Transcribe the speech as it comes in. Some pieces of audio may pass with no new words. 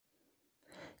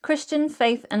Christian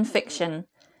Faith and Fiction,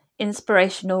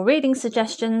 inspirational reading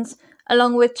suggestions,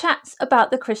 along with chats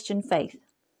about the Christian faith.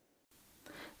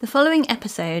 The following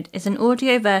episode is an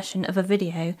audio version of a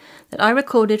video that I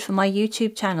recorded for my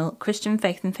YouTube channel, Christian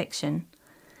Faith and Fiction.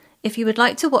 If you would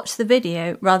like to watch the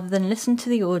video rather than listen to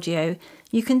the audio,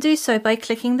 you can do so by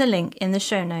clicking the link in the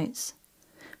show notes.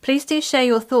 Please do share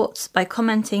your thoughts by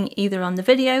commenting either on the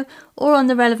video or on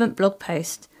the relevant blog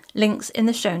post, links in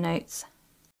the show notes.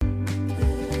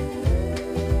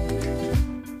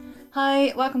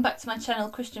 Hi, welcome back to my channel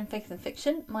Christian Faith and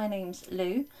Fiction. My name's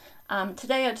Lou.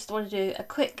 Today I just want to do a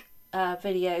quick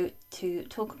video to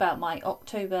talk about my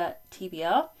October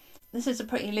TBR. This is a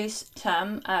pretty loose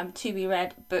term, to be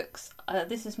read books.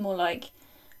 This is more like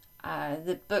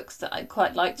the books that I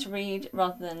quite like to read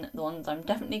rather than the ones I'm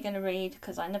definitely going to read,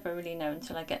 because I never really know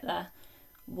until I get there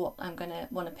what I'm going to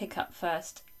want to pick up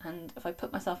first, and if I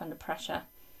put myself under pressure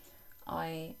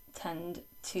I tend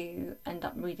to end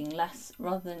up reading less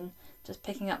rather than just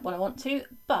picking up what I want to.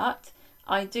 But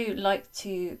I do like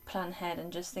to plan ahead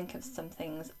and just think of some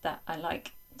things that I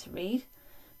like to read.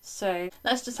 So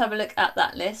let's just have a look at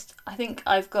that list. I think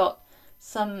I've got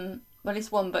at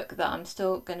least one book that I'm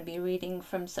still going to be reading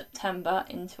from September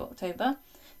into October.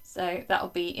 So that will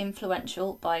be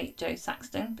Influential by Jo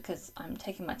Saxton, because I'm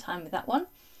taking my time with that one.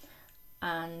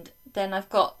 And then I've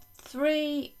got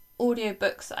 3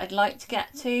 audiobooks that I'd like to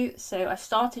get to. So I've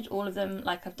started all of them,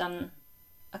 like I've done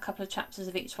a couple of chapters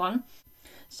of each one.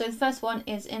 So the first one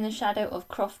is In the Shadow of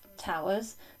Croft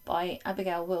Towers by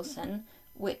Abigail Wilson,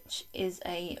 which is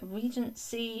a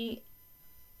Regency,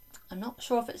 I'm not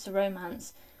sure if it's a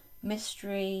romance,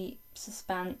 mystery,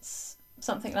 suspense,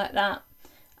 something like that.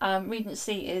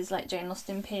 Regency is like Jane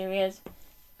Austen period,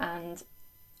 and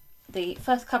the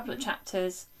first couple of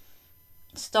chapters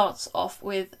starts off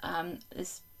with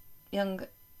this young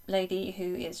lady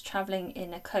who is travelling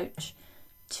in a coach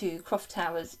to Croft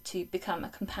Towers to become a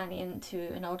companion to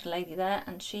an older lady there,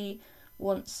 and she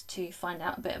wants to find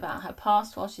out a bit about her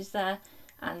past while she's there.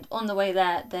 And on the way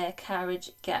there, their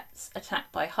carriage gets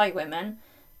attacked by highwaymen,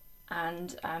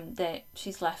 and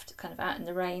she's left kind of out in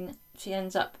the rain. She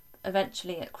ends up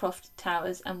eventually at Croft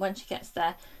Towers, and when she gets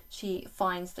there she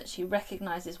finds that she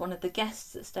recognises one of the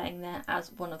guests that's staying there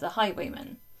as one of the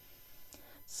highwaymen.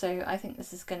 So I think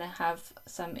this is going to have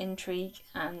some intrigue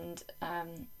and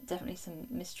definitely some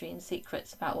mystery and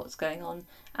secrets about what's going on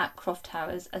at Croft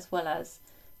Towers, as well as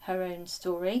her own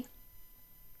story.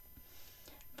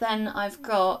 Then I've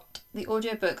got the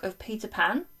audiobook of Peter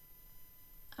Pan,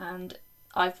 and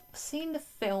I've seen the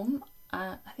film,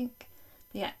 I think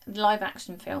the live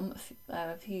action film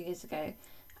a few years ago,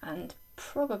 and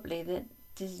probably the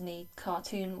Disney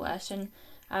cartoon version.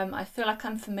 I feel like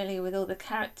I'm familiar with all the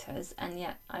characters, and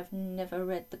yet I've never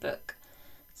read the book.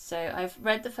 So I've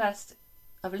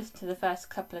listened to the first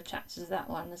couple of chapters of that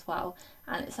one as well,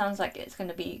 and it sounds like it's going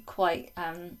to be quite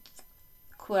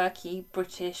quirky,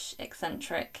 British,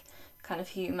 eccentric kind of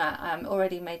humour.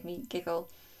 Already made me giggle,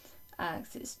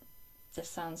 because it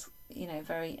just sounds,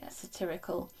 very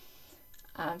satirical.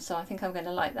 So I think I'm going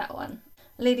to like that one.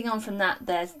 Leading on from that,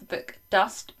 there's the book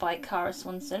Dust by Kara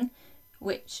Swanson,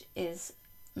 which is,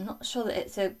 I'm not sure that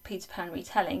it's a Peter Pan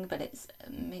retelling, but it's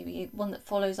maybe one that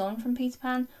follows on from Peter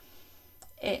Pan.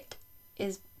 It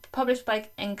is published by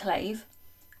Enclave,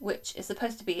 which is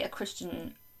supposed to be a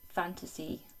Christian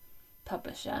fantasy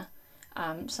publisher.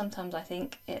 Sometimes I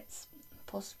think it's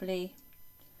possibly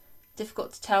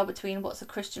difficult to tell between what's a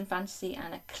Christian fantasy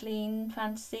and a clean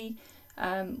fantasy.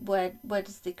 Where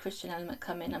does the Christian element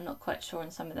come in? I'm not quite sure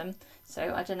in some of them.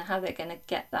 So I don't know how they're going to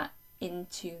get that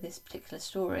into this particular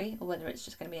story, or whether it's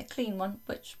just going to be a clean one,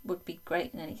 which would be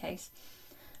great in any case.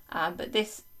 But the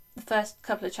first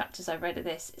couple of chapters I read of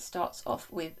this, it starts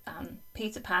off with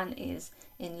Peter Pan is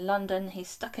in London. He's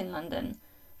stuck in London.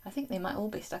 I think they might all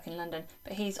be stuck in London,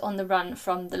 but he's on the run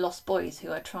from the Lost Boys,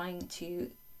 who are trying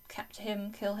to capture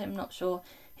him, kill him, not sure.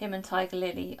 Him and Tiger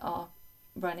Lily are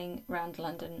running around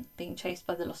London being chased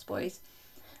by the Lost Boys.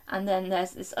 And then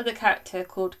there's this other character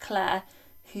called Claire,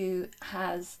 who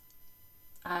has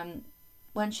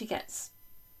when she gets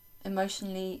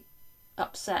emotionally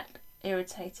upset,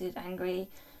 irritated, angry,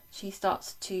 she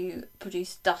starts to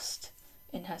produce dust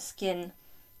in her skin,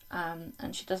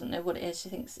 and she doesn't know what it is. She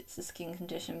thinks it's a skin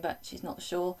condition, but she's not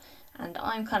sure. And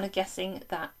I'm kind of guessing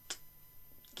that,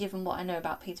 given what I know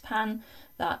about Peter Pan,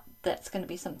 that's going to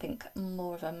be something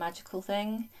more of a magical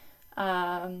thing.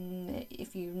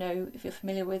 If you're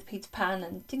familiar with Peter Pan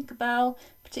and Tinkerbell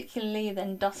particularly,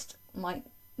 then dust might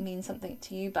mean something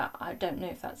to you, but I don't know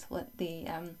if that's what the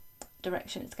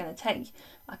direction it's going to take.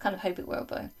 I kind of hope it will,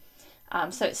 though.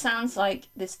 So it sounds like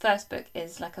this first book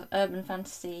is like an urban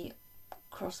fantasy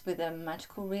crossed with a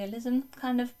magical realism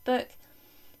kind of book.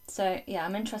 So yeah,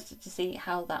 I'm interested to see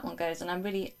how that one goes, and I'm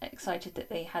really excited that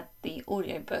they had the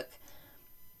audiobook,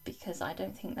 because I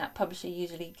don't think that publisher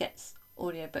usually gets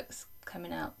audiobooks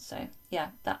coming out. So yeah,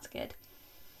 that's good.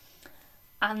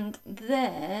 And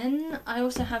then I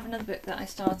also have another book that I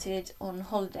started on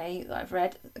holiday that I've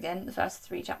read, again, the first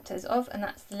 3 chapters of, and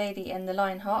that's The Lady and the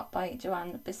Lionheart by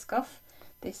Joanne Biscoff.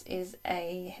 This is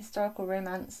a historical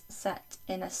romance set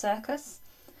in a circus,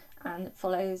 and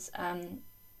follows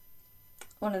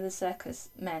one of the circus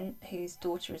men whose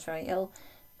daughter is very ill,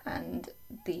 and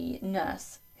the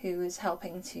nurse who is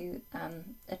helping to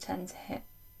attend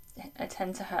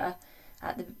to her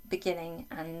at the beginning,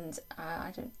 and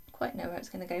I don't quite know where it's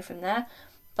going to go from there,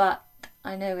 but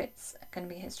I know it's going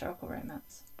to be a historical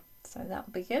romance, so that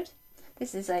will be good.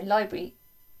 This is a library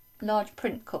large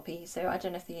print copy, so I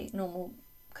don't know if the normal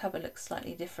cover looks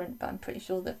slightly different, but I'm pretty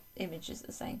sure the image is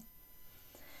the same.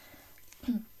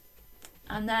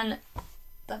 And then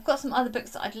I've got some other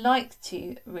books that I'd like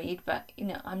to read, but you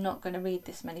know, I'm not going to read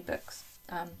this many books,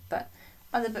 but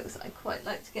other books that I'd quite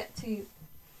like to get to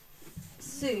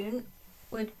soon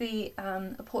would be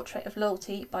A Portrait of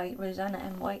Loyalty by Rosanna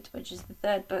M. White, which is the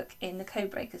 3rd book in the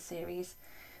Codebreaker series.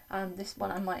 This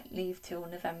one I might leave till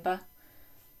November,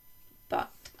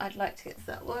 but I'd like to get to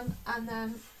that one. And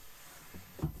then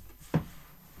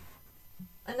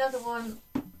another one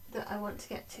that I want to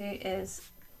get to is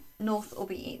North or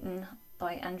Be Eaten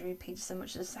by Andrew Peterson,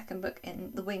 which is the 2nd book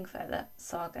in the Wingfeather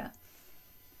saga.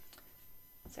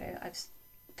 So I've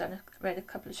read a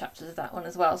couple of chapters of that one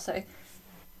as well. So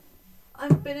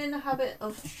I've been in the habit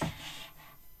of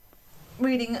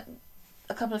reading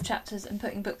a couple of chapters and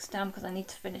putting books down because I need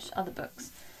to finish other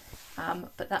books.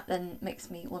 But that then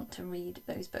makes me want to read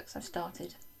those books I've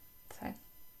started. So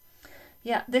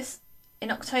yeah, in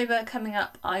October coming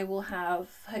up, I will have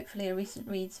hopefully a recent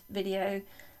reads video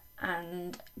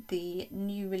and the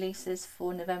new releases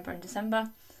for November and December.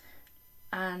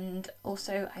 And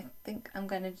also I think I'm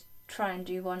going to try and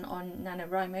do one on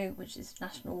NaNoWriMo, which is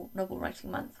National Novel Writing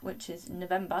Month, which is in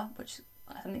November, which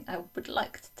I think I would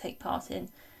like to take part in.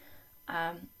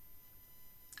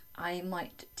 I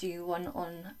might do one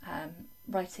on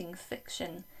writing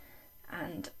fiction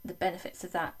and the benefits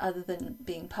of that other than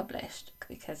being published,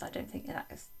 because I don't think that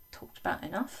is talked about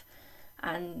enough,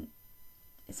 and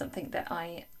it's something that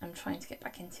I am trying to get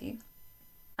back into.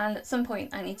 And at some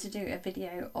point I need to do a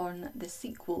video on the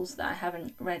sequels that I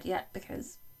haven't read yet,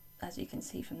 because as you can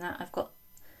see from that, I've got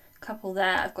a couple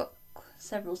there. I've got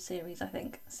several series, I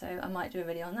think, so I might do a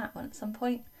video on that one at some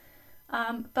point.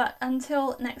 But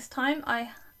until next time,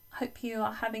 I hope you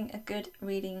are having a good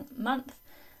reading month.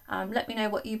 Let me know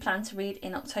what you plan to read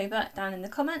in October down in the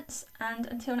comments, and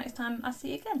until next time, I'll see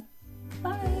you again.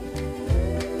 Bye!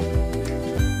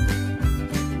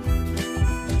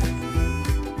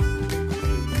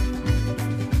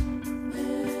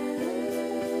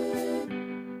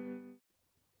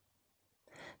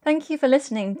 Thank you for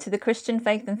listening to the Christian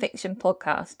Faith and Fiction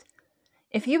podcast.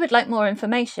 If you would like more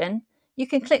information, you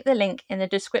can click the link in the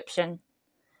description.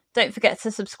 Don't forget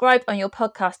to subscribe on your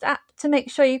podcast app to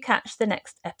make sure you catch the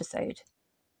next episode.